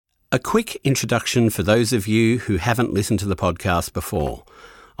A quick introduction for those of you who haven't listened to the podcast before.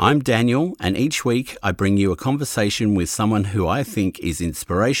 I'm Daniel, and each week I bring you a conversation with someone who I think is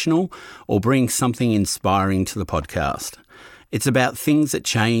inspirational or brings something inspiring to the podcast. It's about things that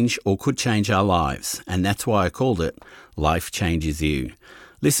change or could change our lives, and that's why I called it Life Changes You.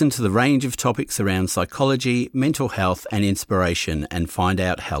 Listen to the range of topics around psychology, mental health and inspiration and find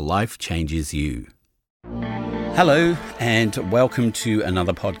out how life changes you. Hello and welcome to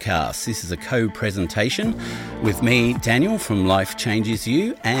another podcast. This is a co-presentation with me, Daniel from Life Changes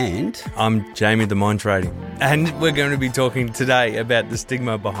You, and I'm Jamie, the Mind Trading. And we're going to be talking today about the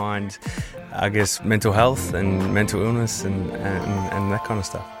stigma behind, I guess, mental health and mental illness and that kind of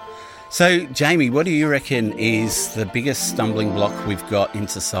stuff. So, Jamie, what do you reckon is the biggest stumbling block we've got in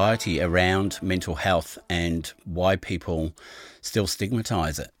society around mental health and why people still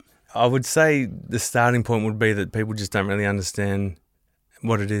stigmatise it? I would say the starting point would be that people just don't really understand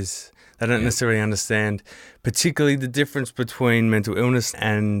what it is. They don't necessarily understand particularly the difference between mental illness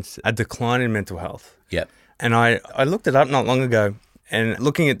and a decline in mental health. Yep. And I looked it up not long ago, and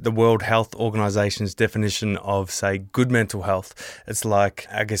looking at the World Health Organization's definition of, say, good mental health, it's like,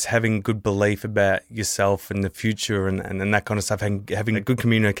 I guess, having good belief about yourself and the future and that kind of stuff, having a good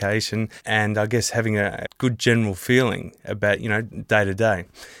communication and, I guess, having a good general feeling about, day to day.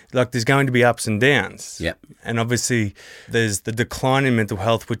 Like, there's going to be ups and downs. Yep. And obviously, there's the decline in mental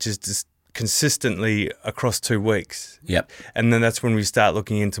health, which is just consistently across 2 weeks. Yep. And then that's when we start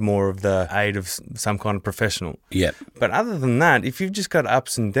looking into more of the aid of some kind of professional. Yep. But other than that, if you've just got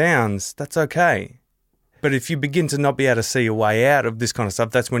ups and downs, that's okay. But if you begin to not be able to see a way out of this kind of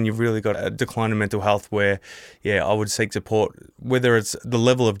stuff, that's when you've really got a decline in mental health where, I would seek support, whether it's the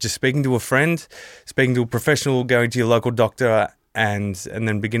level of just speaking to a friend, speaking to a professional, going to your local doctor, and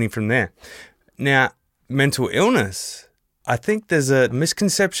then beginning from there. Now, mental illness, I think there's a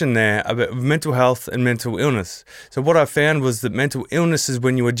misconception there about mental health and mental illness. So what I found was that mental illness is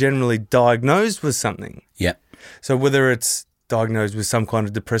when you are generally diagnosed with something. Yep. So whether it's diagnosed with some kind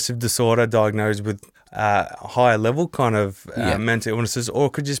of depressive disorder, diagnosed with higher level kind of mental illnesses, or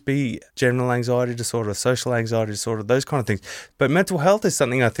it could just be general anxiety disorder, social anxiety disorder, those kind of things. But mental health is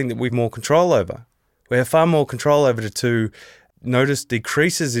something I think that we have more control over. We have far more control over it to notice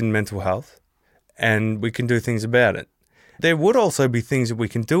decreases in mental health, and we can do things about it. There would also be things that we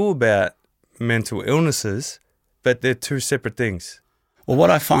can do about mental illnesses, but they're two separate things. Well,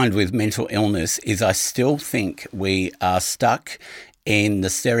 what I find with mental illness is I still think we are stuck in the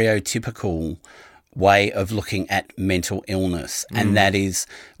stereotypical way of looking at mental illness. And that is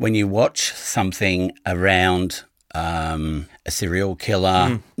when you watch something around a serial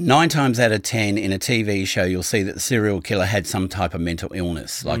killer, 9 times out of 10 in a TV show, you'll see that the serial killer had some type of mental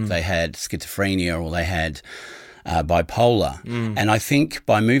illness, like they had schizophrenia or they had bipolar. And I think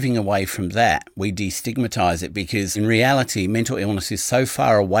by moving away from that, we destigmatize it because in reality, mental illness is so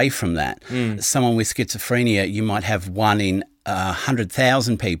far away from that. Someone with schizophrenia, you might have 1 in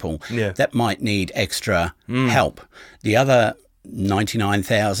 100,000 people that might need extra help. The other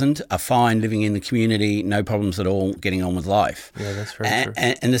 99,000 are fine, living in the community, no problems at all, getting on with life. Yeah, that's very true.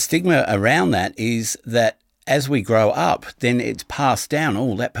 And the stigma around that is that as we grow up, then it's passed down.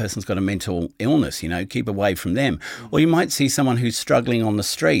 Oh, that person's got a mental illness, keep away from them. Or you might see someone who's struggling on the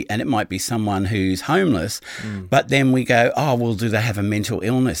street and it might be someone who's homeless, but then we go, oh, well, do they have a mental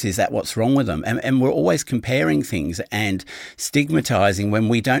illness? Is that what's wrong with them? And we're always comparing things and stigmatizing when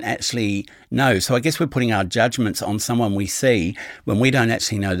we don't actually know. So I guess we're putting our judgments on someone we see when we don't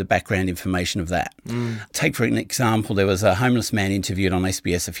actually know the background information of that. Take for an example, there was a homeless man interviewed on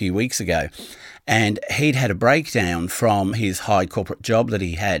SBS a few weeks ago. And he'd had a breakdown from his high corporate job that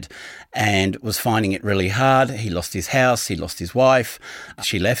he had and was finding it really hard. He lost his house, he lost his wife,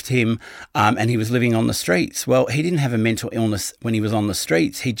 she left him, and he was living on the streets. Well, he didn't have a mental illness when he was on the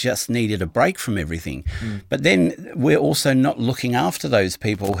streets. He just needed a break from everything. But then we're also not looking after those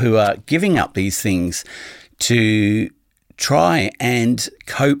people who are giving up these things to try and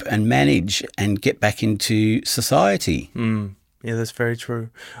cope and manage and get back into society. Yeah, that's very true.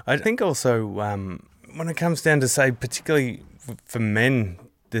 I think also when it comes down to, say, particularly for men,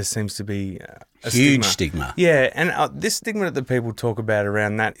 there seems to be a huge stigma. Yeah, and this stigma that people talk about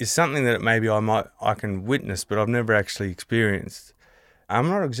around that is something that maybe I can witness, but I've never actually experienced. I'm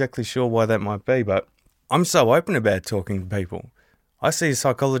not exactly sure why that might be, but I'm so open about talking to people. I see a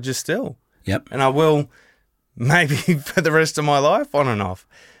psychologist still. Yep. And I will maybe for the rest of my life, on and off.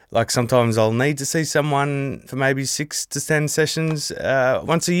 Like sometimes I'll need to see someone for maybe 6 to 10 sessions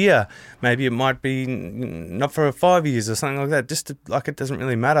once a year. Maybe it might be not for 5 years or something like that. Just to, like, it doesn't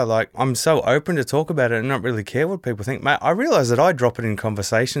really matter. Like, I'm so open to talk about it and not really care what people think. Mate, I realise that I drop it in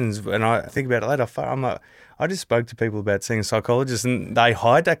conversations and I think about it later. I'm like, I just spoke to people about seeing a psychologist and they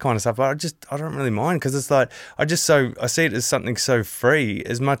hide that kind of stuff. I don't really mind because it's like, I see it as something so free,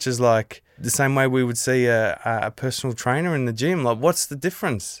 as much as like the same way we would see a personal trainer in the gym. Like, what's the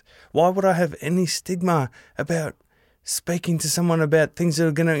difference? Why would I have any stigma about speaking to someone about things that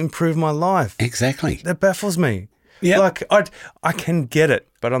are going to improve my life? Exactly. That baffles me. Yeah. Like, I can get it,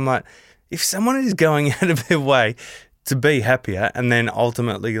 but I'm like, if someone is going out of their way to be happier and then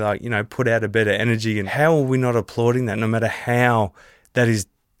ultimately, like, you know, put out a better energy, and how are we not applauding that no matter how that is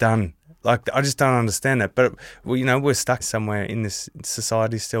done? Like, I just don't understand that. But, well, you know, we're stuck somewhere in this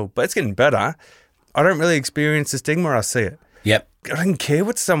society still. But it's getting better. I don't really experience the stigma. I see it. Yep. I don't care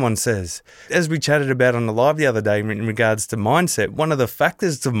what someone says. As we chatted about on the live the other day in regards to mindset, one of the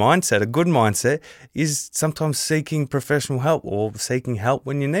factors to mindset, a good mindset, is sometimes seeking professional help or seeking help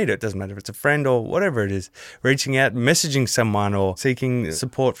when you need it. It doesn't matter if it's a friend or whatever it is. Reaching out, messaging someone, or seeking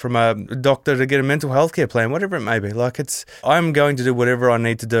support from a doctor to get a mental health care plan, whatever it may be. Like, I'm going to do whatever I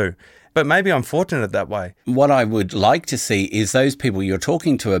need to do. But maybe I'm fortunate that way. What I would like to see is those people you're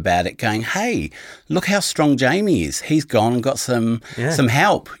talking to about it going, hey, look how strong Jamie is. He's gone and got some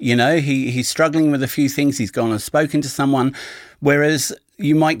help. You know, he's struggling with a few things. He's gone and spoken to someone. Whereas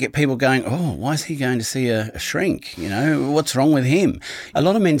you might get people going, oh, why is he going to see a shrink? You know, what's wrong with him? A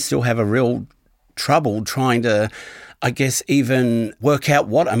lot of men still have a real trouble trying to, I guess, even work out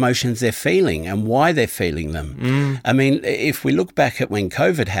what emotions they're feeling and why they're feeling them. I mean, if we look back at when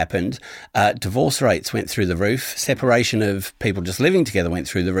COVID happened, divorce rates went through the roof, separation of people just living together went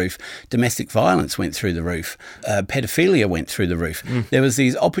through the roof, domestic violence went through the roof, pedophilia went through the roof. There was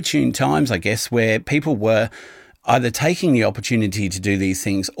these opportune times, I guess, where people were either taking the opportunity to do these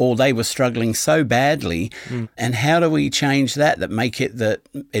things or they were struggling so badly. And how do we change that make it that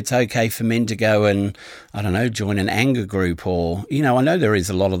it's okay for men to go and, I don't know, join an anger group or, you know, I know there is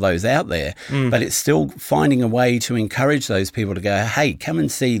a lot of those out there, but it's still finding a way to encourage those people to go, hey, come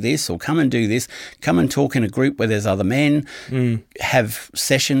and see this or come and do this, come and talk in a group where there's other men, have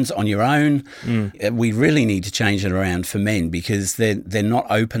sessions on your own. We really need to change it around for men because they're not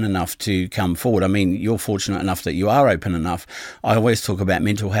open enough to come forward. I mean, you're fortunate enough that you are open enough. I always talk about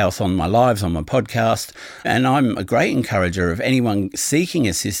mental health on my lives, on my podcast, and I'm a great encourager of anyone seeking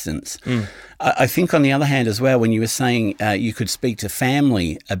assistance. I think on the other hand as well, when you were saying you could speak to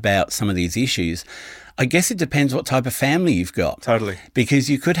family about some of these issues, I guess it depends what type of family you've got. Totally. Because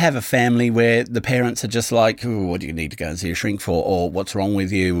you could have a family where the parents are just like, oh, what do you need to go and see a shrink for? Or what's wrong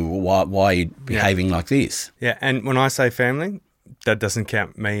with you? Why are you behaving like this? Yeah, and when I say family, that doesn't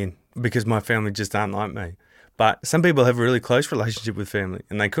count me in because my family just aren't like me. But some people have a really close relationship with family,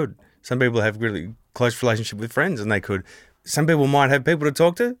 and they could. Some people have really close relationship with friends, and they could. Some people might have people to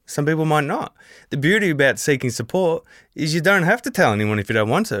talk to. Some people might not. The beauty about seeking support is you don't have to tell anyone if you don't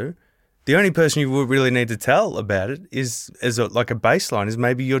want to. The only person you would really need to tell about it is, like a baseline, is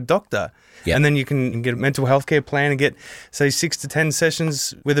maybe your doctor. Yep. And then you can get a mental health care plan and get, say, 6 to 10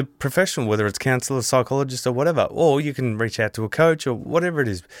 sessions with a professional, whether it's counsellor, psychologist or whatever. Or you can reach out to a coach or whatever it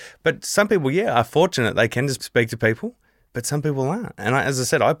is. But some people, are fortunate. They can just speak to people. But some people aren't. And as I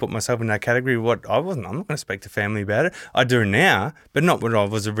said, I put myself in that category of what I wasn't. I'm not going to speak to family about it. I do now, but not when I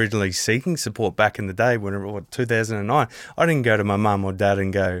was originally seeking support back in the day, when 2009. I didn't go to my mum or dad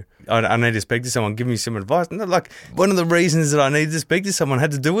and go, I need to speak to someone, give me some advice. No, like, one of the reasons that I needed to speak to someone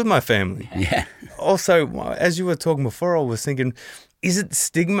had to do with my family. Yeah. Also, as you were talking before, I was thinking, is it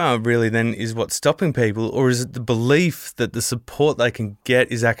stigma really then is what's stopping people, or is it the belief that the support they can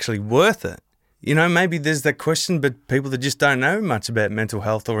get is actually worth it? You know, maybe there's that question, but people that just don't know much about mental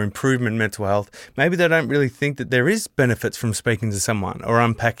health or improvement in mental health, maybe they don't really think that there is benefits from speaking to someone or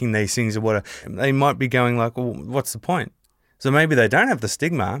unpacking these things or whatever. They might be going like, well, what's the point? So maybe they don't have the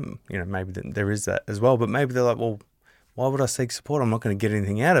stigma, you know, maybe there is that as well, but maybe they're like, well, why would I seek support? I'm not going to get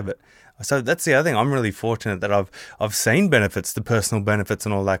anything out of it. So that's the other thing. I'm really fortunate that I've seen benefits, the personal benefits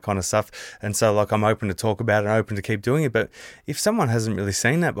and all that kind of stuff. And so, like, I'm open to talk about it and open to keep doing it. But if someone hasn't really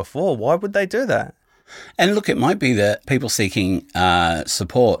seen that before, why would they do that? And look, it might be that people seeking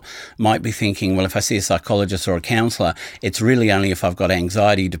support might be thinking, well, if I see a psychologist or a counsellor, it's really only if I've got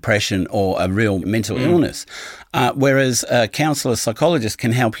anxiety, depression or a real mental illness. Whereas a counsellor, psychologist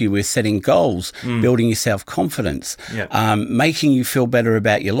can help you with setting goals, building your self-confidence, making you feel better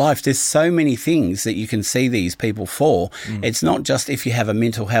about your life. There's so many things that you can see these people for. It's not just if you have a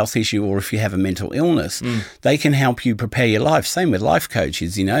mental health issue or if you have a mental illness. They can help you prepare your life. Same with life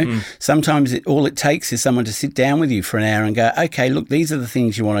coaches, you know. Sometimes all it takes is someone to sit down with you for an hour and go, okay, look, these are the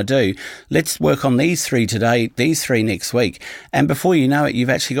things you want to do. Let's work on these 3 today, these 3 next week. And before you know it, you've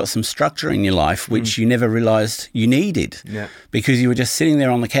actually got some structure in your life, which you never realised you needed, because you were just sitting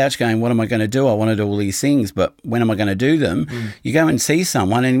there on the couch going, what am I going to do? I want to do all these things, but when am I going to do them? You go and see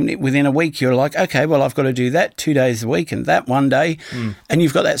someone, and within a week you're like, okay, well, I've got to do that 2 days a week and that one day. And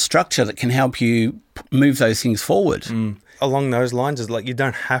you've got that structure that can help you move those things forward. Along those lines, is like you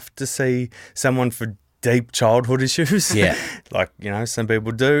don't have to see someone for deep childhood issues, like, you know, some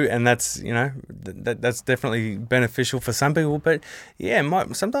people do, and that's, you know, that's definitely beneficial for some people. But yeah, it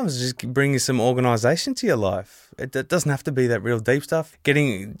might sometimes just bring you some organisation to your life. It doesn't have to be that real deep stuff.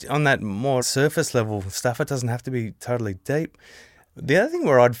 Getting on that more surface level stuff, it doesn't have to be totally deep. The other thing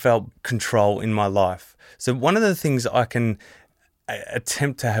where I'd felt control in my life. So one of the things I can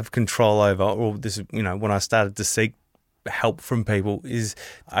attempt to have control over, or this, you know, when I started to seek help from people, is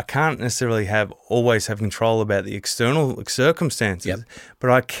I can't necessarily always have control about the external circumstances, but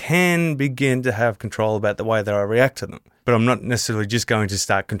I can begin to have control about the way that I react to them. But I'm not necessarily just going to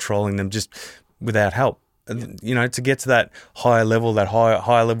start controlling them just without help. You know, to get to that higher level, that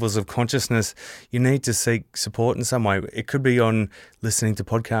higher levels of consciousness, you need to seek support in some way. It could be on listening to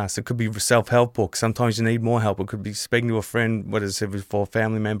podcasts. It could be self-help books. Sometimes you need more help. It could be speaking to a friend, whether it's for a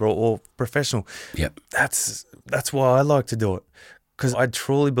family member or professional. That's why I like to do it, because I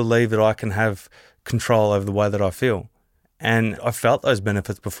truly believe that I can have control over the way that I feel. And I felt those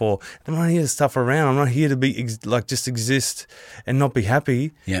benefits before. I'm not here to stuff around. I'm not here to be just exist and not be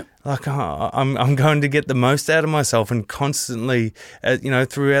happy. Like I'm going to get the most out of myself, and constantly, you know,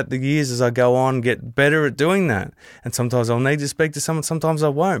 throughout the years as I go on, get better at doing that. And sometimes I'll need to speak to someone, sometimes I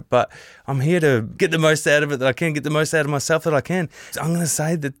won't. But I'm here to get the most out of it that I can, get the most out of myself that I can. So I'm going to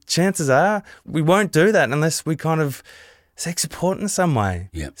say that chances are we won't do that unless we kind of seek support in some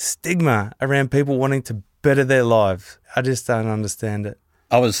way. Stigma around people wanting to better their lives. I just don't understand it.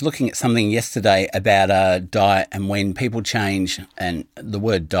 I was looking at something yesterday about diet, and when people change, and the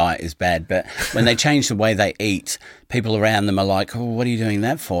word diet is bad, but when they change the way they eat, people around them are like, oh, what are you doing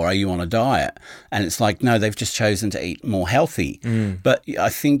that for? Are you on a diet? And it's like, no, they've just chosen to eat more healthy. But I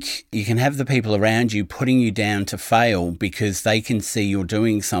think you can have the people around you putting you down to fail because they can see you're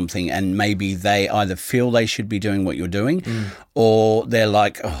doing something, and maybe they either feel they should be doing what you're doing, or they're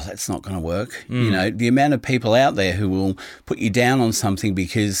like, oh, that's not going to work. You know, the amount of people out there who will put you down on something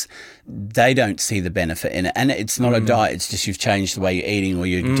because they don't see the benefit in it. And it's not a diet, it's just you've changed the way you're eating, or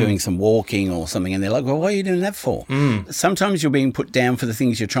you're doing some walking or something, and they're like, well, what are you doing that for? Sometimes you're being put down for the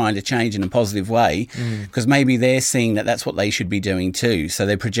things you're trying to change in a positive way, because maybe they're seeing that that's what they should be doing too, so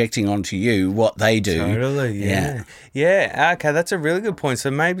they're projecting onto you what they do. Totally, yeah. Okay, that's a really good point. So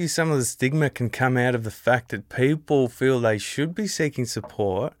maybe some of the stigma can come out of the fact that people feel they should be seeking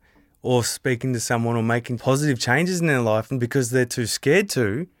support or speaking to someone or making positive changes in their life, and because they're too scared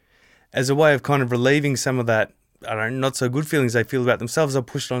to, as a way of kind of relieving some of that, I don't know, not so good feelings they feel about themselves, they'll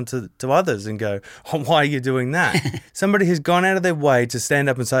push it on to others and go, oh, why are you doing that? Somebody who's gone out of their way to stand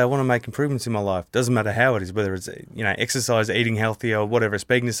up and say, I want to make improvements in my life. Doesn't matter how it is, whether it's, you know, exercise, eating healthy or whatever,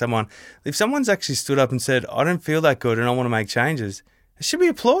 speaking to someone. If someone's actually stood up and said, I don't feel that good and I want to make changes, it should be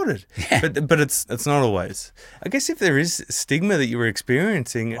applauded. But it's not always. I guess if there is stigma that you were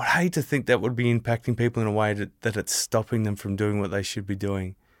experiencing, I'd hate to think that would be impacting people in a way that it's stopping them from doing what they should be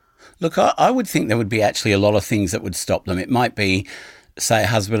doing. Look, I would think there would be actually a lot of things that would stop them. It might be, say, a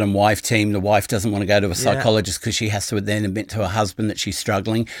husband and wife team. The wife doesn't want to go to a psychologist because she has to then admit to her husband that she's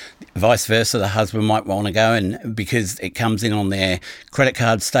struggling. Vice versa, the husband might want to go, and because it comes in on their credit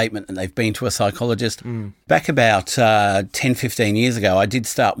card statement that they've been to a psychologist. Back about 10, 15 years ago, I did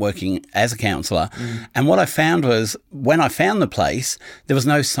start working as a counsellor, and what I found was when I found the place, there was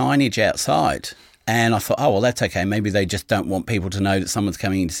no signage outside. And I thought, oh, well, that's okay. Maybe they just don't want people to know that someone's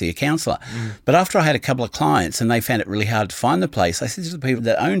coming in to see a counsellor. But after I had a couple of clients and they found it really hard to find the place, I said to the people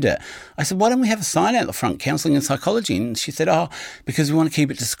that owned it, I said, why don't we have a sign out the front, counselling and psychology? And she said, oh, because we want to keep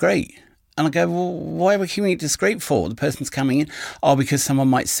it discreet. And I go, well, why are we keeping it discreet for? The person's coming in. Oh, because someone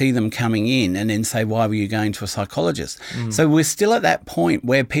might see them coming in and then say, why were you going to a psychologist? So we're still at that point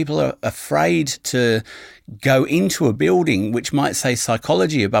where people are afraid to go into a building which might say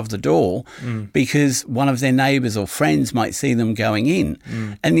psychology above the door because one of their neighbours or friends might see them going in.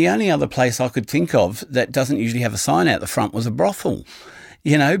 And the only other place I could think of that doesn't usually have a sign out the front was a brothel.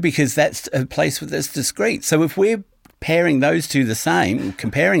 because that's a place that's discreet. So if we're pairing those two the same,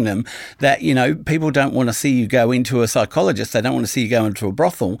 comparing them, that, people don't want to see you go into a psychologist, they don't want to see you go into a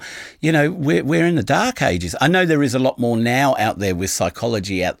brothel, we're in the dark ages. I know there is a lot more now out there with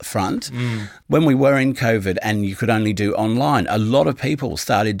psychology out the front. When we were in COVID and you could only do online, a lot of people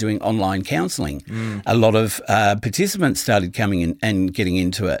started doing online counselling. A lot of participants started coming in and getting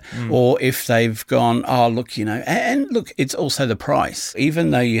into it. Or if they've gone, and look, it's also the price.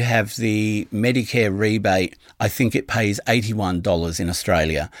 Even though you have the Medicare rebate, I think it pays $81 in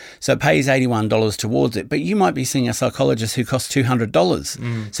Australia. So it pays $81 towards it, but you might be seeing a psychologist who costs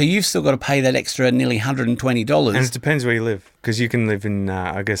 $200. So you've still got to pay that extra nearly $120. And it depends where you live, because you can live in,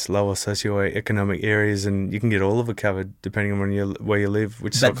 lower socioeconomic areas and you can get all of it covered depending on where you live,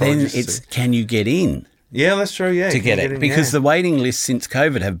 which But then it's, can you get in? Yeah, that's true, yeah. To get it, because the waiting lists since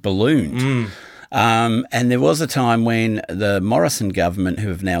COVID have ballooned. And there was a time when the Morrison government, who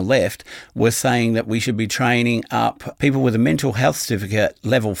have now left, was saying that we should be training up people with a mental health certificate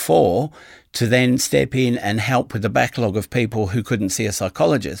level 4 to then step in and help with the backlog of people who couldn't see a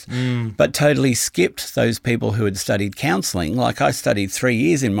psychologist, but totally skipped those people who had studied counselling. Like I studied 3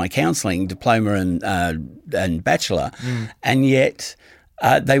 years in my counselling diploma and bachelor, and yet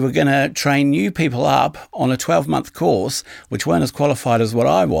they were going to train new people up on a 12-month course, which weren't as qualified as what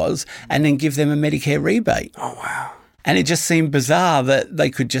I was, and then give them a Medicare rebate. Oh, wow. And it just seemed bizarre that they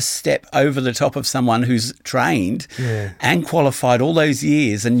could just step over the top of someone who's trained and qualified all those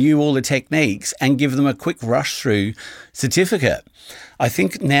years and knew all the techniques and give them a quick rush through certificate. I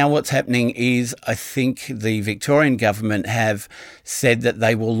think now what's happening is I think the Victorian government have said that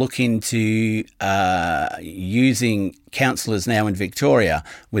they will look into using counsellors now in Victoria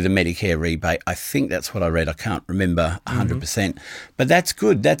with a Medicare rebate. I think that's what I read. I can't remember 100%. But that's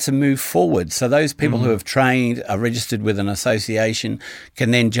good. That's a move forward. So those people who have trained, are registered with an association,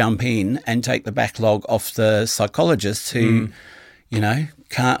 can then jump in and take the backlog off the psychologists who,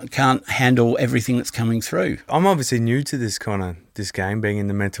 can't handle everything that's coming through. I'm obviously new to this game, being in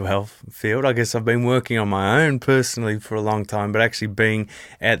the mental health field. I guess I've been working on my own personally for a long time, but actually being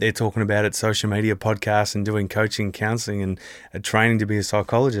out there talking about it, social media, podcasts, and doing coaching, counselling, and training to be a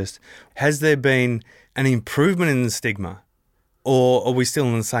psychologist. Has there been an improvement in the stigma, or are we still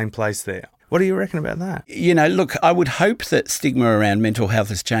in the same place there? What do you reckon about that? Look, I would hope that stigma around mental health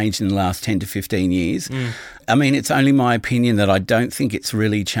has changed in the last 10 to 15 years. I mean, it's only my opinion that I don't think it's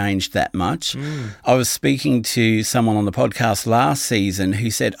really changed that much. I was speaking to someone on the podcast last season who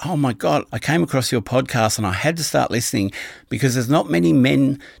said, oh my God, I came across your podcast and I had to start listening because there's not many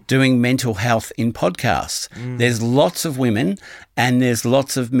men doing mental health in podcasts. There's lots of women and there's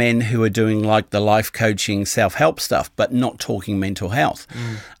lots of men who are doing like the life coaching, self-help stuff, but not talking mental health.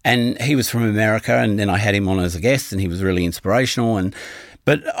 And he was from America, and then I had him on as a guest and he was really inspirational.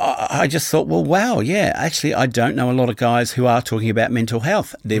 But I just thought, well, wow, yeah, actually, I don't know a lot of guys who are talking about mental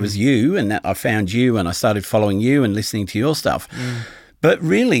health. There was you, and that I found you, and I started following you and listening to your stuff. But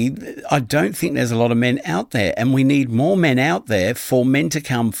really, I don't think there's a lot of men out there, and we need more men out there for men to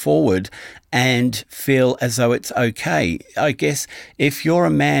come forward and feel as though it's okay. I guess if you're a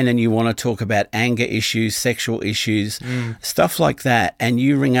man and you want to talk about anger issues, sexual issues, stuff like that, and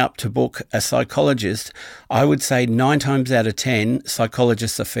you ring up to book a psychologist, I would say 9 times out of 10,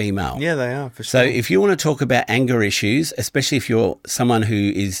 psychologists are female. Yeah, they are, for sure. So if you want to talk about anger issues, especially if you're someone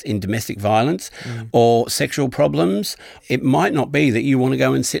who is in domestic violence or sexual problems, it might not be that you want to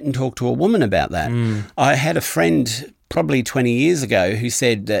go and sit and talk to a woman about that. I had a friend probably 20 years ago who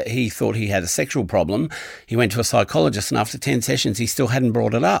said that he thought he had a sexual problem. He went to a psychologist and after 10 sessions, he still hadn't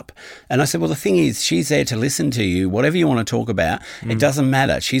brought it up. And I said, well, the thing is, she's there to listen to you. Whatever you want to talk about, it doesn't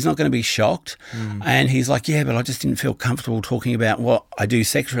matter. She's not going to be shocked. And he's like, yeah, but I just didn't feel comfortable talking about what I do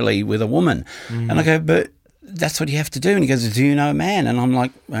sexually with a woman. And I go, but that's what you have to do. And he goes, do you know a man? And I'm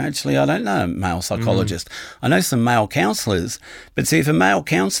like, well, actually, I don't know a male psychologist. I know some male counsellors, but see, if a male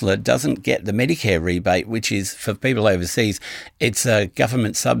counsellor doesn't get the Medicare rebate, which is for people overseas, it's a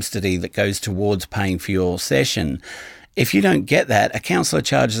government subsidy that goes towards paying for your session. If you don't get that, a counsellor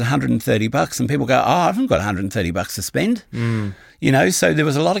charges $130 and people go, oh, I haven't got $130 to spend. So there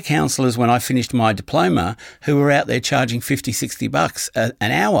was a lot of counsellors when I finished my diploma who were out there charging $50-$60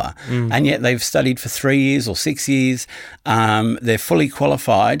 an hour, and yet they've studied for 3 years or 6 years. They're fully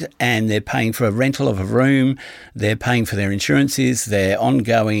qualified and they're paying for a rental of a room. They're paying for their insurances, their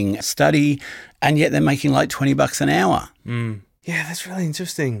ongoing study, and yet they're making like $20 an hour. Yeah, that's really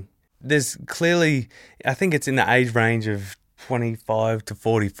interesting. There's clearly, I think it's in the age range of 25 to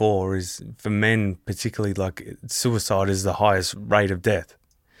 44 is, for men particularly, like suicide is the highest rate of death.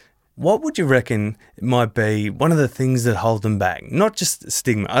 What would you reckon might be one of the things that hold them back? Not just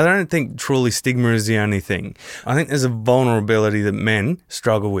stigma. I don't think truly stigma is the only thing. I think there's a vulnerability that men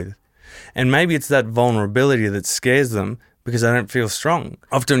struggle with. And maybe it's that vulnerability that scares them because they don't feel strong.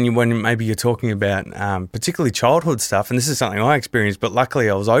 Often when maybe you're talking about particularly childhood stuff, and this is something I experienced, but luckily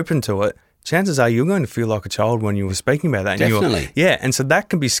I was open to it, chances are you're going to feel like a child when you were speaking about that. Definitely. And so that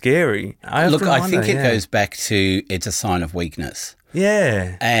can be scary. I think it goes back to it's a sign of weakness.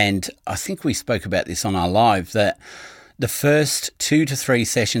 Yeah. And I think we spoke about this on our live, that the first 2 to 3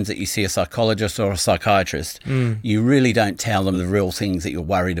 sessions that you see a psychologist or a psychiatrist, you really don't tell them the real things that you're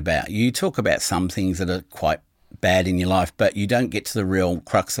worried about. You talk about some things that are quite bad in your life, but you don't get to the real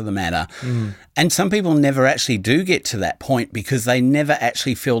crux of the matter. And some people never actually do get to that point because they never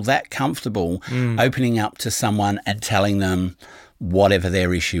actually feel that comfortable opening up to someone and telling them whatever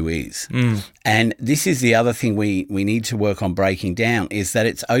their issue is. And this is the other thing we need to work on breaking down, is that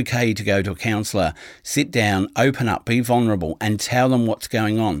it's okay to go to a counsellor, sit down, open up, be vulnerable and tell them what's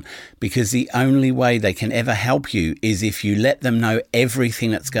going on, because the only way they can ever help you is if you let them know everything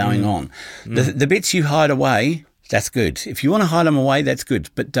that's going on. The bits you hide away, that's good. If you want to hide them away, that's good.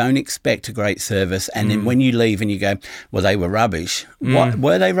 But don't expect a great service. And then when you leave and you go, well, they were rubbish. What,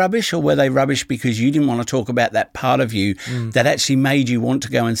 were they rubbish, or were they rubbish because you didn't want to talk about that part of you that actually made you want to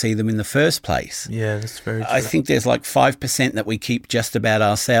go and see them in the first place? Yeah, that's very true. I think there's like 5% that we keep just about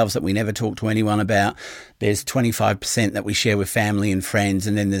ourselves that we never talk to anyone about. There's 25% that we share with family and friends,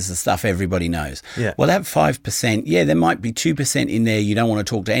 and then there's the stuff everybody knows. Yeah. Well, that 5%, there might be 2% in there you don't want to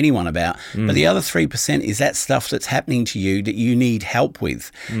talk to anyone about, but the other 3% is that stuff that's happening to you that you need help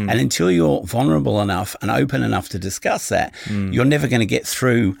with. And until you're vulnerable enough and open enough to discuss that, you're never going to get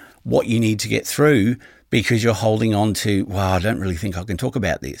through what you need to get through, because you're holding on to, I don't really think I can talk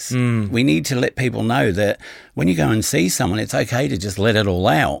about this. We need to let people know that when you go and see someone, it's okay to just let it all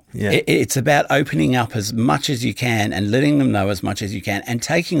out. Yeah. It's about opening up as much as you can and letting them know as much as you can and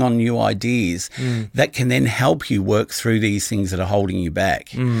taking on new ideas that can then help you work through these things that are holding you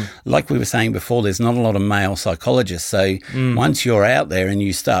back. Like we were saying before, there's not a lot of male psychologists. So once you're out there and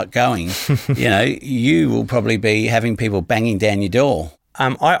you start going, you will probably be having people banging down your door.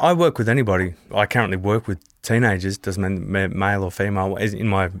 I work with anybody. I currently work with teenagers, doesn't matter male or female, in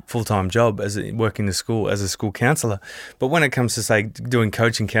my full-time job working in school as a school counsellor. But when it comes to, say, doing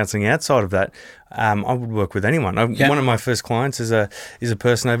coaching counselling outside of that, I would work with anyone. One of my first clients is a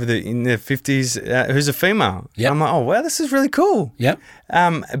person in their 50s who's a female. Yep. I'm like, oh, wow, this is really cool. Yep.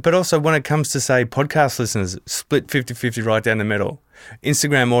 But also when it comes to, say, podcast listeners, split 50-50 right down the middle.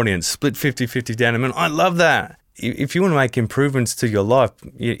 Instagram audience, split 50-50 down the middle. I love that. If you want to make improvements to your life,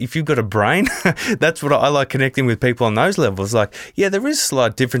 if you've got a brain, that's what I like, connecting with people on those levels. Like, there is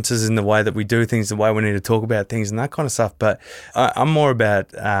slight differences in the way that we do things, the way we need to talk about things and that kind of stuff. But I'm more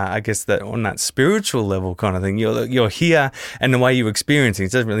about, I guess, that on that spiritual level kind of thing. You're here, and the way you experience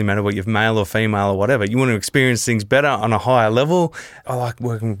things, it doesn't really matter what you're male or female or whatever. You want to experience things better on a higher level. I like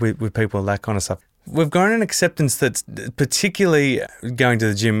working with people, that kind of stuff. We've grown an acceptance that's particularly going to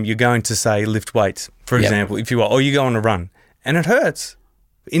the gym, you're going to, say, lift weights, for example, if you are, or you go on a run, and it hurts.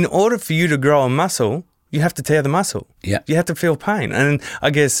 In order for you to grow a muscle, you have to tear the muscle. Yep. You have to feel pain. And I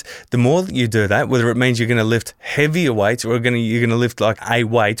guess the more that you do that, whether it means you're going to lift heavier weights or you're going to lift like a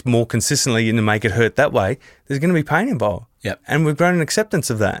weight more consistently and make it hurt that way, there's going to be pain involved. Yep. And we've grown an acceptance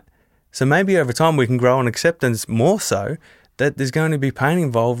of that. So maybe over time we can grow an acceptance more so that there's going to be pain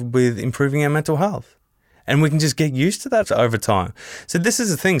involved with improving our mental health. And we can just get used to that over time. So this is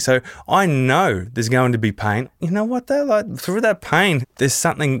the thing. So I know there's going to be pain. You know what though? Like, through that pain, there's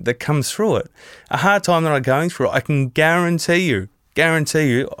something that comes through it. A hard time that I'm going through, I can guarantee you,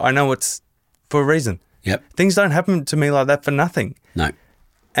 I know it's for a reason. Yep. Things don't happen to me like that for nothing. No.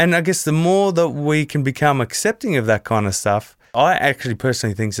 And I guess the more that we can become accepting of that kind of stuff, I actually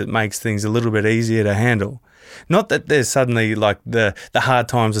personally think it makes things a little bit easier to handle. Not that there's suddenly like the hard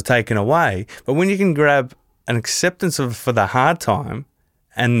times are taken away, but when you can grab an acceptance for the hard time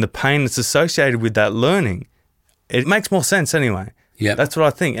and the pain that's associated with that learning, it makes more sense anyway. Yeah, that's what I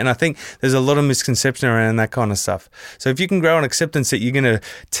think. And I think there's a lot of misconception around that kind of stuff. So if you can grow an acceptance that you're going to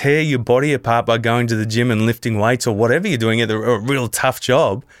tear your body apart by going to the gym and lifting weights or whatever you're doing at a real tough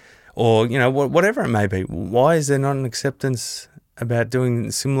job, or whatever it may be, why is there not an acceptance about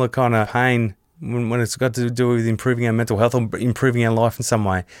doing similar kind of pain when it's got to do with improving our mental health or improving our life in some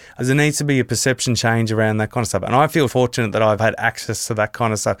way? As there needs to be a perception change around that kind of stuff. And I feel fortunate that I've had access to that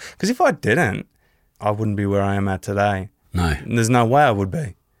kind of stuff. Because if I didn't, I wouldn't be where I am at today. No. And there's no way I would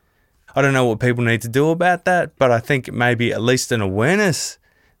be. I don't know what people need to do about that, but I think maybe at least an awareness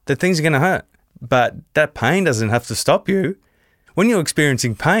that things are going to hurt. But that pain doesn't have to stop you. When you're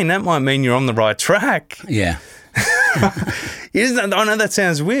experiencing pain, that might mean you're on the right track. Yeah. I know that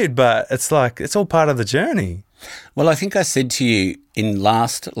sounds weird, but it's like it's all part of the journey. Well, I think I said to you in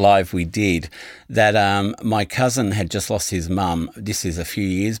last live we did that my cousin had just lost his mum. This is a few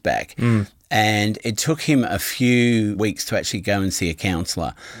years back. And it took him a few weeks to actually go and see a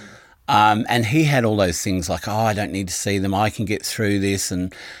counsellor. And he had all those things like, oh, I don't need to see them. I can get through this.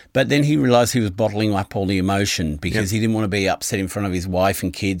 But then he realised he was bottling up all the emotion because he didn't want to be upset in front of his wife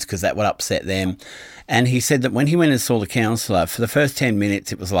and kids because that would upset them. And he said that when he went and saw the counsellor, for the first 10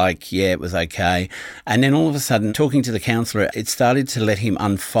 minutes, it was like, yeah, it was okay. And then all of a sudden, talking to the counsellor, it started to let him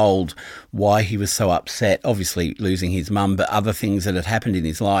unfold why he was so upset, obviously losing his mum, but other things that had happened in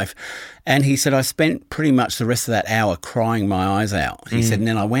his life. And he said, I spent pretty much the rest of that hour crying my eyes out. He said, and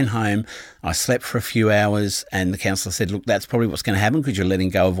then I went home, I slept for a few hours, and the counsellor said, look, that's probably what's going to happen because you're letting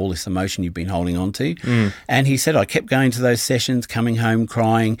go of all this emotion you've been holding on to. And he said, I kept going to those sessions, coming home,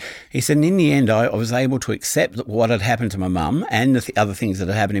 crying. He said, and in the end, I was able to accept what had happened to my mum and the other things that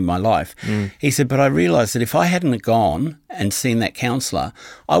had happened in my life. He said, but I realised that if I hadn't gone and seen that counsellor,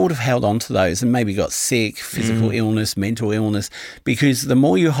 I would have held on to those and maybe got sick, physical illness, mental illness, because the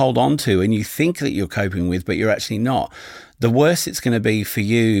more you hold on to and you think that you're coping with, but you're actually not, the worse it's going to be for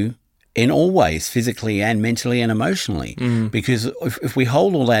you in all ways, physically and mentally and emotionally. Because if we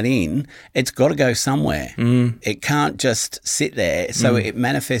hold all that in, it's got to go somewhere. It can't just sit there. So it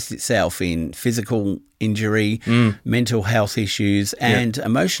manifests itself in physical injury, mental health issues and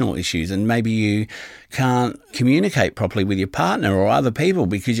emotional issues. And maybe you can't communicate properly with your partner or other people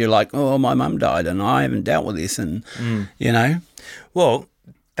because you're like, oh, my mum died and I haven't dealt with this. And, you know. Well,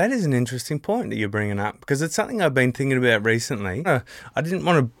 that is an interesting point that you're bringing up because it's something I've been thinking about recently. I didn't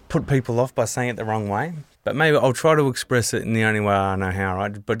want to put people off by saying it the wrong way, but maybe I'll try to express it in the only way I know how,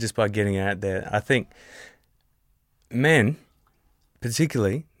 right? But just by getting it out there. I think men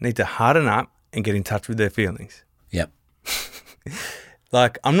particularly need to harden up and get in touch with their feelings. Yep.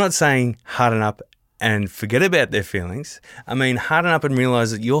 Like, I'm not saying harden up and forget about their feelings. I mean, harden up and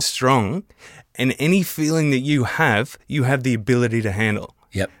realize that you're strong and any feeling that you have the ability to handle.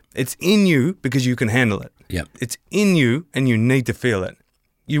 Yep. It's in you because you can handle it. Yep. It's in you and you need to feel it.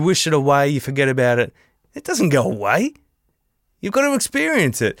 You wish it away, you forget about it. It doesn't go away. You've got to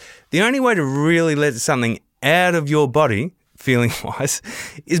experience it. The only way to really let something out of your body, feeling-wise,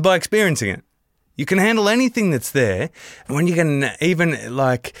 is by experiencing it. You can handle anything that's there when you can even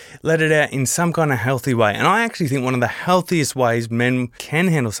like let it out in some kind of healthy way. And I actually think one of the healthiest ways men can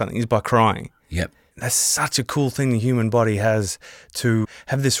handle something is by crying. Yep. That's such a cool thing the human body has to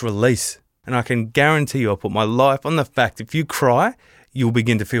have this release. And I can guarantee you, I'll put my life on the fact, if you cry, you'll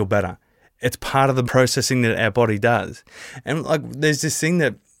begin to feel better. It's part of the processing that our body does. And like, there's this thing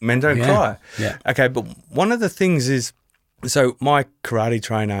that men don't cry. Yeah. Okay, but one of the things is, so my karate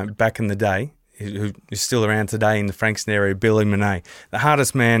trainer back in the day, who is still around today in the Frankston area, Billy Monet, the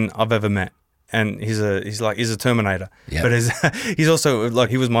hardest man I've ever met. And he's a Terminator. Yep. But he's also like,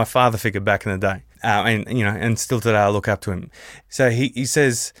 he was my father figure back in the day. And still today I look up to him. So he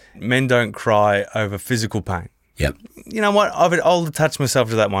says men don't cry over physical pain. Yep. You know what? I'll attach myself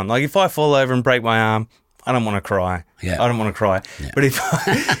to that one. Like if I fall over and break my arm, I don't want to cry. Yeah. I don't want to cry. Yeah. But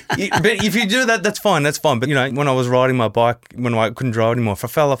if you do that, that's fine. That's fine. But you know, when I was riding my bike, when I couldn't drive anymore, if I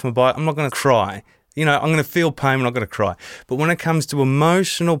fell off my bike, I'm not going to cry. You know, I'm going to feel pain, I'm not going to cry. But when it comes to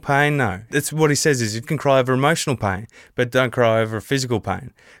emotional pain, no. That's what he says is you can cry over emotional pain, but don't cry over physical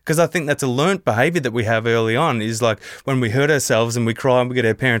pain. Because I think that's a learnt behaviour that we have early on is like when we hurt ourselves and we cry and we get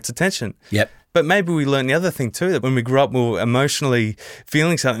our parents' attention. Yep. But maybe we learn the other thing too, that when we grew up, we were emotionally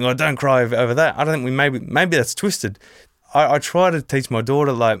feeling something, oh, don't cry over that. I don't think maybe that's twisted. I try to teach my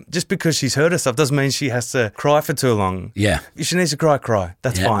daughter, like, just because she's hurt herself doesn't mean she has to cry for too long. Yeah. If she needs to cry.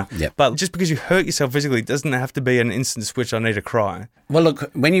 That's fine. Yep. But just because you hurt yourself physically, it doesn't have to be an instant switch, I need to cry. Well, look,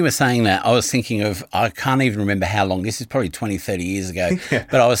 when you were saying that, I was thinking of, I can't even remember how long, this is probably 20, 30 years ago,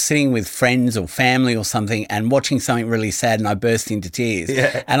 but I was sitting with friends or family or something and watching something really sad and I burst into tears.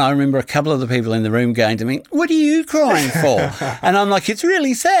 Yeah. And I remember a couple of the people in the room going to me, what are you crying for? And I'm like, it's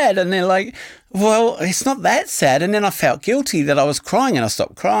really sad. And they're like, well, it's not that sad. And then I felt guilty that I was crying and I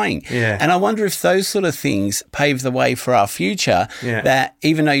stopped crying. Yeah. And I wonder if those sort of things pave the way for our future, that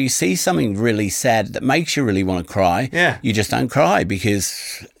even though you see something really sad that makes you really want to cry, you just don't cry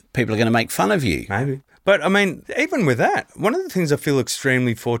because people are going to make fun of you. Maybe. But, I mean, even with that, one of the things I feel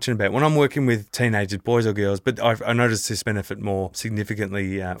extremely fortunate about when I'm working with teenagers, boys or girls, but I notice this benefit more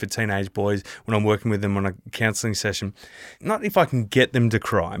significantly for teenage boys when I'm working with them on a counselling session. Not if I can get them to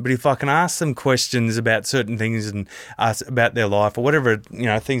cry, but if I can ask them questions about certain things and ask about their life or whatever, you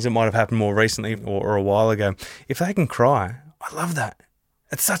know, things that might have happened more recently or a while ago. If they can cry, I love that.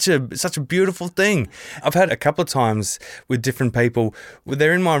 It's such a beautiful thing. I've had a couple of times with different people where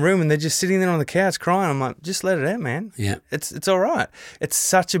they're in my room and they're just sitting there on the couch crying. I'm like, just let it out, man. Yeah. It's all right. It's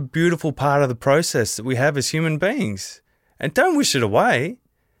such a beautiful part of the process that we have as human beings. And don't wish it away.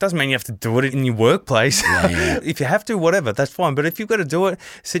 Doesn't mean you have to do it in your workplace. Yeah. If you have to, whatever, that's fine. But if you've got to do it,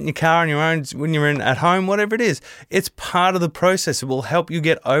 sit in your car on your own when you're at home, whatever it is, it's part of the process. It will help you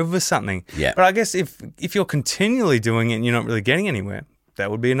get over something. Yeah. But I guess if you're continually doing it and you're not really getting anywhere, that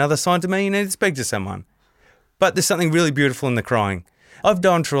would be another sign to me you need to speak to someone. But there's something really beautiful in the crying. I've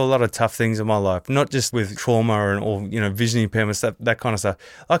gone through a lot of tough things in my life, not just with trauma or vision impairments, that kind of stuff.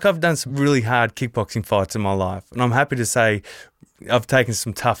 Like I've done some really hard kickboxing fights in my life, and I'm happy to say I've taken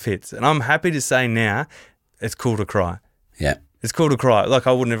some tough hits. And I'm happy to say now it's cool to cry. Yeah. It's cool to cry. Like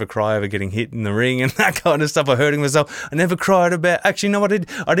I would never cry over getting hit in the ring and that kind of stuff or hurting myself. I never cried about, actually, no,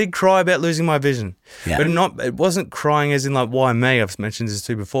 I did cry about losing my vision. Yeah. But it wasn't crying as in like, why me? I've mentioned this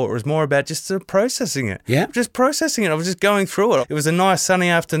to you before. It was more about just sort of processing it. Yeah. Just processing it. I was just going through it. It was a nice sunny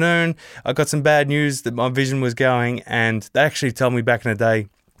afternoon. I got some bad news that my vision was going, and they actually told me back in the day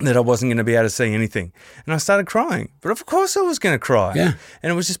that I wasn't going to be able to see anything. And I started crying. But of course I was going to cry. Yeah.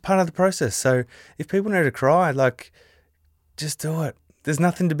 And it was just part of the process. So if people need to cry, like, just do it. There's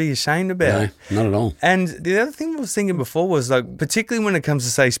nothing to be ashamed about. No, not at all. And the other thing I was thinking before was, like, particularly when it comes to,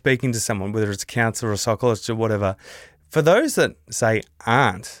 say, speaking to someone, whether it's a counsellor or a psychologist or whatever, for those that, say,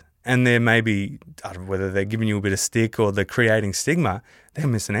 aren't, and they're maybe, I don't know whether they're giving you a bit of stick or they're creating stigma, they're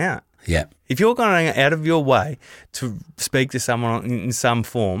missing out. Yeah. If you're going out of your way to speak to someone in some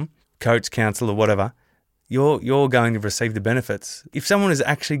form, coach, counsellor, or whatever, you're going to receive the benefits. If someone is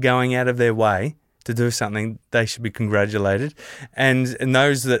actually going out of their way to do something, they should be congratulated. And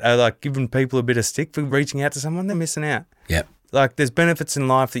those that are like giving people a bit of stick for reaching out to someone, they're missing out. Yep. Like there's benefits in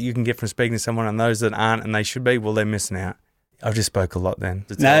life that you can get from speaking to someone, and those that aren't and they should be, well, they're missing out. I've just spoke a lot then.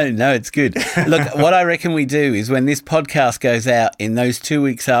 No, it's good. Look, what I reckon we do is when this podcast goes out in those 2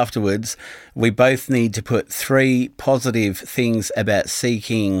 weeks afterwards, we both need to put 3 positive things about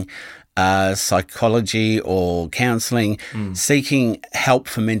seeking psychology or counselling, seeking help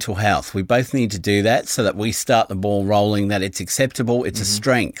for mental health. We both need to do that so that we start the ball rolling, that it's acceptable. It's a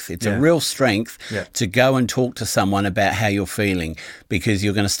strength. It's a real strength to go and talk to someone about how you're feeling, because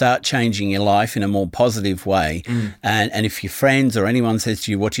you're going to start changing your life in a more positive way. And if your friends or anyone says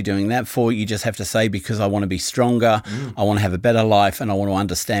to you, what you're doing that for, you just have to say, because I want to be stronger, I want to have a better life, and I want to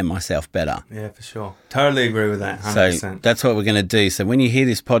understand myself better. Yeah, for sure. Totally agree with that, 100%. So that's what we're going to do. So when you hear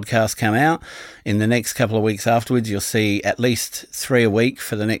this podcast come out, in the next couple of weeks afterwards, you'll see at least 3 a week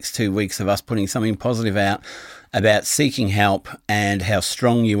for the next 2 weeks of us putting something positive out about seeking help and how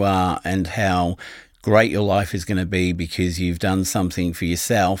strong you are and how great your life is going to be because you've done something for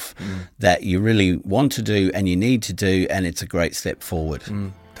yourself that you really want to do and you need to do, and it's a great step forward.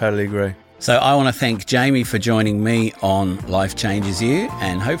 Totally agree. So I want to thank Jamie for joining me on Life Changes You,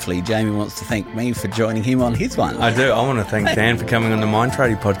 and hopefully Jamie wants to thank me for joining him on his one. I do. I want to thank Dan for coming on the Mind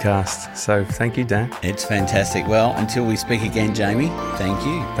Tradie podcast. So thank you, Dan. It's fantastic. Well, until we speak again, Jamie, thank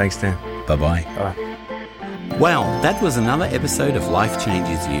you. Thanks, Dan. Bye-bye. Bye. Well, that was another episode of Life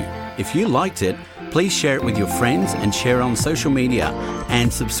Changes You. If you liked it, please share it with your friends and share on social media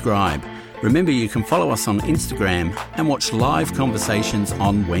and subscribe. Remember, you can follow us on Instagram and watch live conversations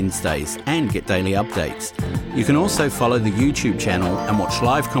on Wednesdays and get daily updates. You can also follow the YouTube channel and watch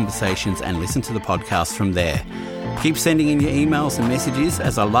live conversations and listen to the podcast from there. Keep sending in your emails and messages,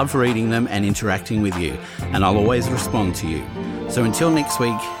 as I love reading them and interacting with you, and I'll always respond to you. So until next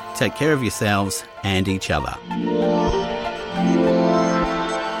week, take care of yourselves and each other.